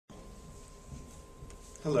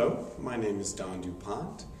Hello, my name is Don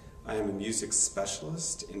Dupont. I am a music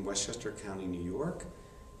specialist in Westchester County, New York,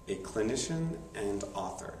 a clinician and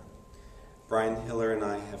author. Brian Hiller and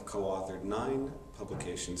I have co-authored 9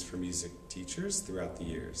 publications for music teachers throughout the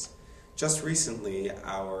years. Just recently,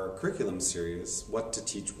 our curriculum series, What to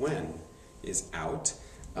Teach When, is out.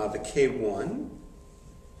 The K1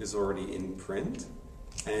 is already in print,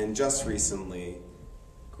 and just recently,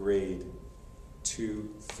 grade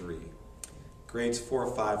 2, 3. Grades 4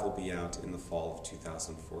 or 5 will be out in the fall of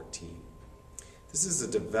 2014. This is a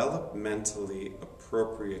developmentally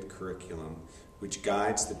appropriate curriculum which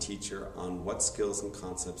guides the teacher on what skills and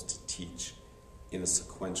concepts to teach in a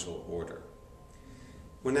sequential order.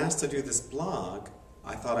 When asked to do this blog,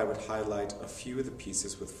 I thought I would highlight a few of the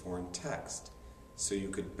pieces with foreign text so you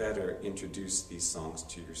could better introduce these songs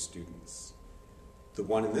to your students. The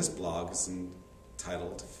one in this blog is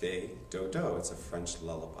entitled Fais Dodo. It's a French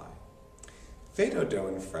lullaby. Fais Dodo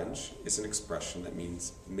in French is an expression that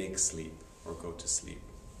means make sleep or go to sleep.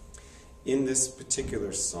 In this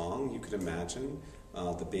particular song, you could imagine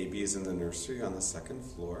the baby is in the nursery on the 2nd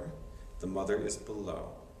floor, the mother is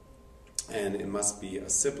below, and it must be a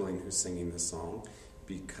sibling who's singing the song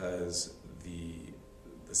because the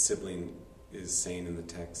sibling is saying in the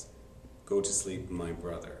text, "Go to sleep, my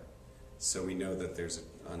brother." So we know that there's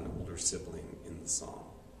an older sibling in the song.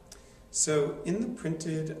 So in the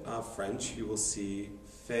printed French, you will see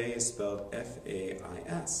Fais is spelled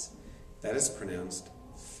F-A-I-S. That is pronounced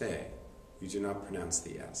Fais. You do not pronounce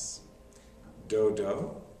the S.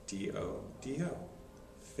 Dodo, D-O-D-O.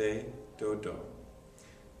 Fais Dodo.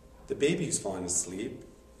 The baby who's falling asleep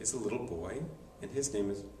is a little boy, and his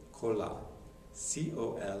name is Colas.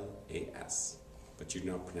 C-O-L-A-S. But you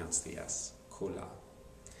do not pronounce the S. Colas.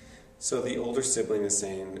 So the older sibling is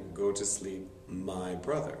saying, "Go to sleep, my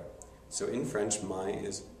brother." So in French, my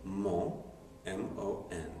is mon,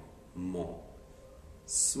 M-O-N, mon.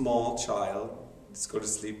 Small child, let's go to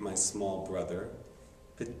sleep, my small brother,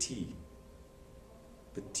 petit,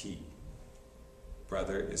 petit.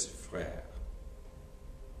 Brother is frère,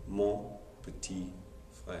 mon petit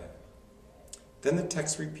frère. Then the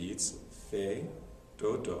text repeats, Fais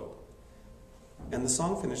Dodo. And the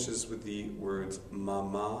song finishes with the words,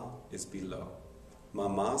 Mama is below.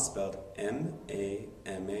 Mama spelled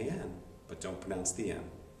M-A-M-A-N, but don't pronounce the M.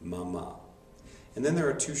 Mama. And then there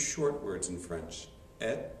are 2 short words in French,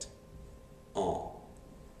 et, en.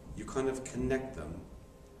 You kind of connect them,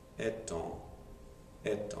 etant,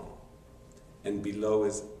 etant. And below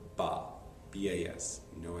is bas, B-A-S,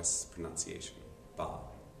 no S pronunciation, bas,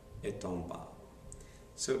 etant bas.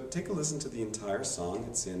 So take a listen to the entire song.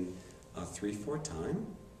 It's in 3/4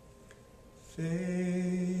 time.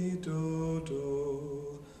 Fais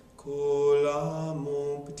dodo, Colas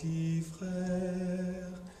mon petit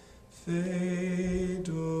frère. Fais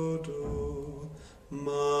dodo,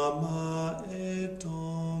 Mama est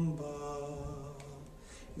en bas.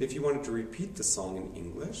 And if you wanted to repeat the song in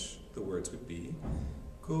English, the words would be,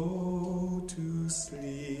 "Go to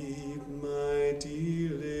sleep, my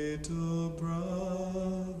dear little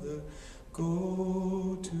brother.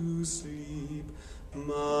 Go to sleep,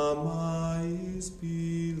 Mama is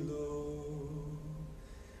below."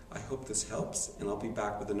 I hope this helps, and I'll be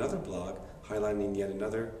back with another blog highlighting yet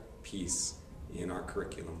another piece in our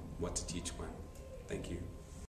curriculum, What to Teach When. Thank you.